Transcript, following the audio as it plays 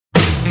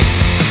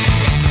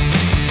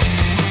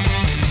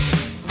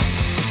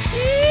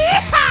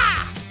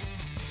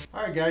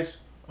Alright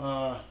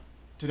guys,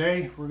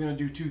 today we're going to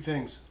do two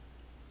things.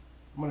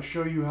 I'm going to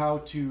show you how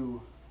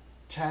to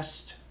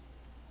test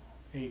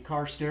a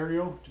car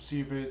stereo to see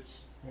if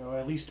it's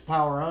at least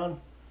power on,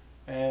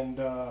 and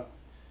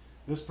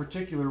this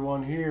particular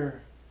one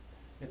here,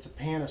 it's a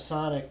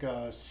Panasonic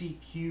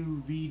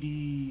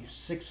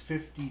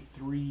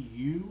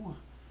CQ-VD653U,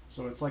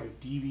 so it's like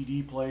a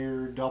DVD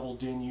player, double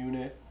DIN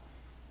unit.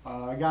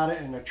 I got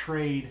it in a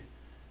trade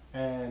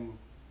and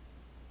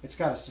it's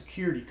got a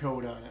security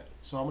code on it,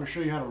 so I'm going to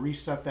show you how to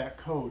reset that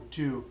code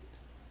too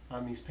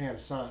on these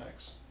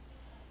Panasonics.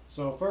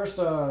 So first,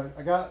 I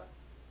got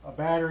a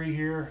battery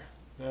here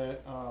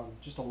that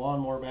just a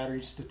lawnmower battery,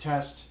 just to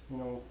test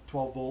 12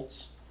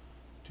 volts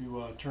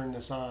to turn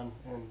this on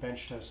and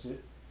bench test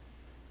it.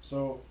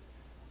 So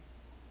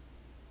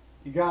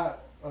you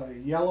got a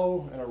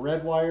yellow and a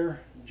red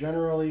wire.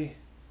 Generally,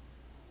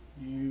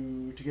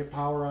 to get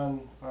power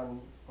on a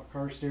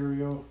car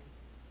stereo,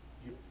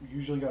 you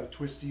usually got to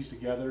twist these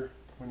together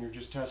when you're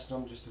just testing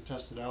them, just to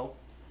test it out.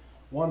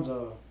 One's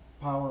a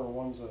power and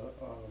one's a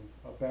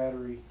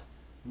battery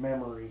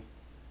memory,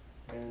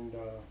 and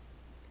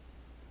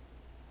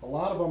a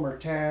lot of them are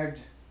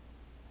tagged,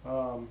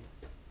 or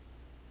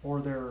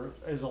there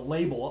is a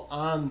label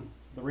on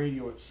the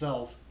radio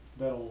itself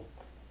that'll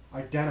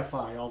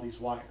identify all these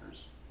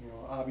wires.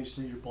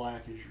 Obviously your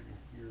black is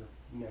your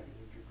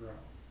negative, your ground.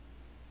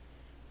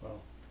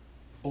 Well,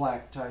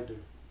 black tied to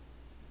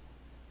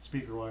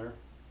speaker wire.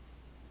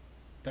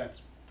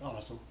 That's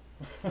awesome.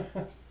 I'll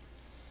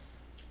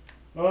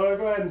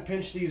go ahead and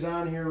pinch these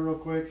on here real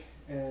quick,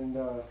 and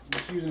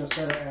just using a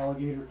set of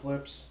alligator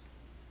clips.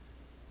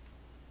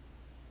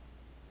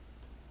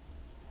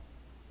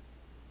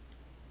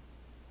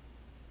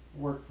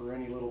 Work for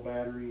any little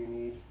battery you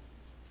need.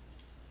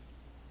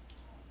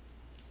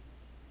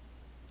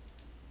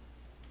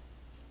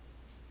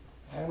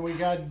 And we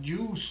got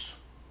juice.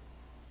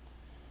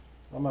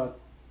 I'm going to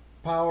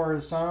power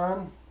this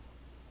on.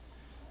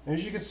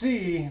 As you can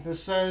see,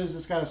 this says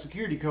it's got a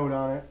security code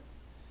on it.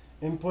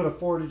 Input a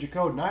 4-digit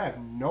code, and I have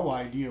no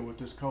idea what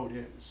this code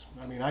is.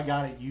 I mean, I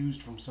got it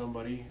used from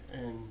somebody,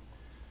 and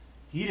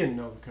he didn't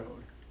know the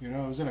code. It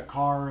was in a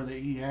car that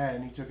he had,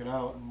 and he took it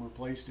out and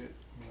replaced it.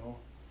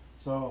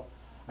 So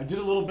I did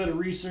a little bit of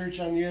research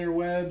on the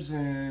interwebs,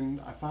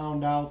 and I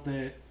found out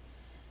that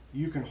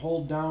you can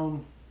hold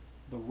down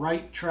the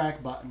right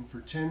track button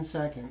for 10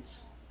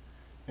 seconds,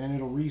 and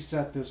it'll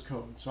reset this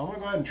code. So I'm going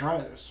to go ahead and try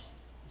this,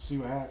 see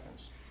what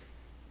happens.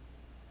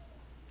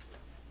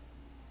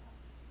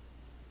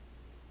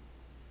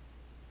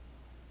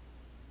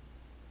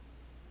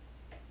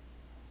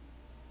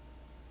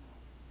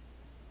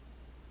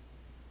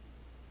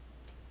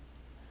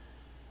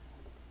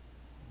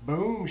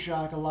 Boom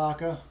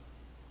shakalaka.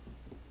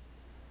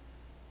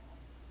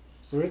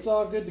 So it's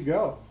all good to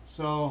go.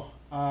 So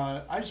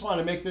I just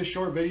wanted to make this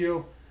short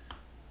video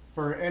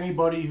for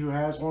anybody who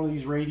has one of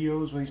these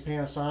radios, one of these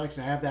Panasonics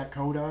that have that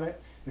code on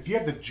it. If you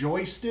have the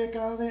joystick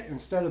on it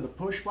instead of the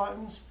push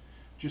buttons,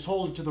 just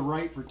hold it to the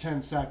right for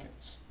 10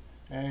 seconds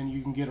and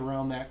you can get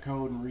around that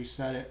code and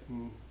reset it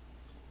and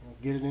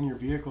get it in your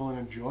vehicle and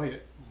enjoy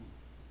it.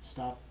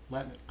 Stop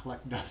letting it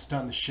collect dust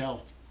on the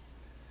shelf.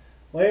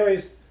 Well,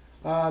 anyways,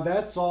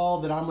 that's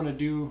all that I'm going to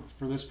do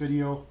for this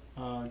video.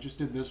 Just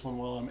did this one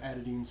while I'm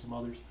editing some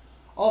others.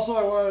 Also,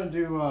 I wanted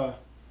to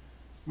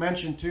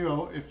mention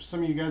too, if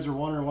some of you guys are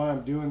wondering why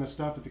I'm doing this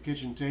stuff at the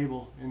kitchen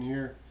table in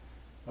here,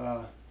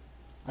 I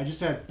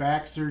just had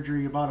back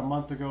surgery about a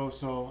month ago,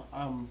 so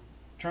I'm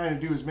trying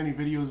to do as many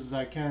videos as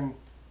I can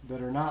that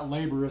are not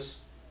laborious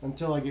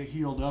until I get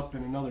healed up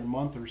in another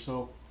month or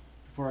so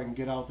before I can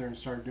get out there and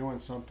start doing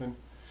something.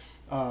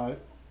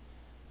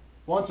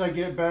 Once I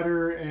get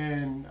better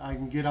and I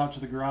can get out to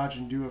the garage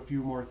and do a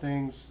few more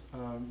things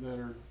that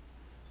are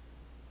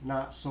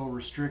not so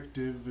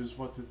restrictive as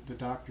what the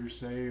doctors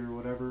say or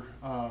whatever,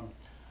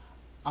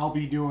 I'll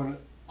be doing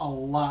a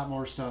lot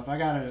more stuff. I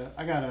got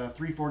a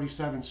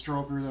 347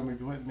 stroker that I'm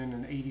putting in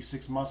an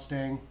 86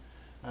 Mustang,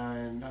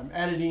 and I'm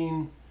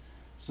editing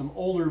some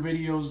older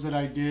videos that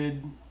I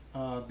did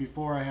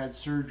before I had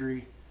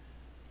surgery,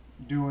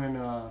 doing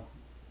a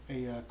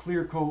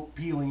clear coat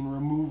peeling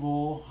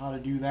removal, how to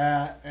do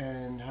that,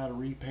 and how to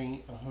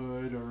repaint a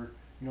hood or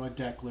a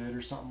deck lid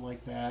or something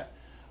like that.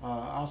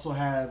 I also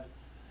have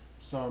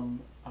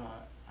some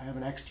I have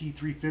an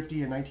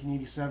XT350, a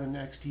 1987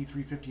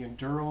 XT350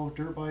 Enduro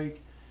dirt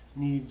bike,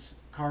 needs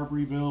carb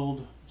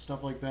rebuild,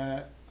 stuff like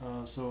that.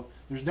 So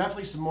there's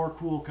definitely some more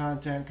cool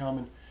content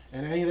coming,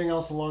 and anything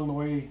else along the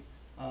way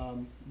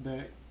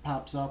that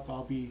pops up,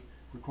 I'll be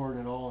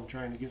recording it all and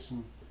trying to get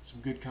some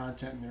good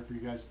content in there for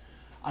you guys.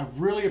 I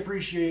really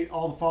appreciate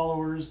all the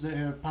followers that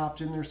have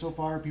popped in there so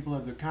far. People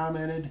have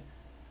commented.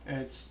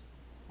 It's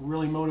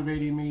really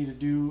motivating me to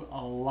do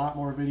a lot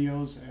more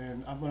videos,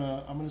 and I'm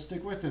gonna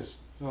stick with this.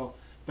 So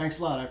thanks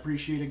a lot. I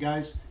appreciate it,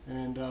 guys,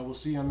 and we'll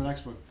see you on the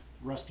next one.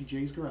 Rusty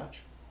J's Garage.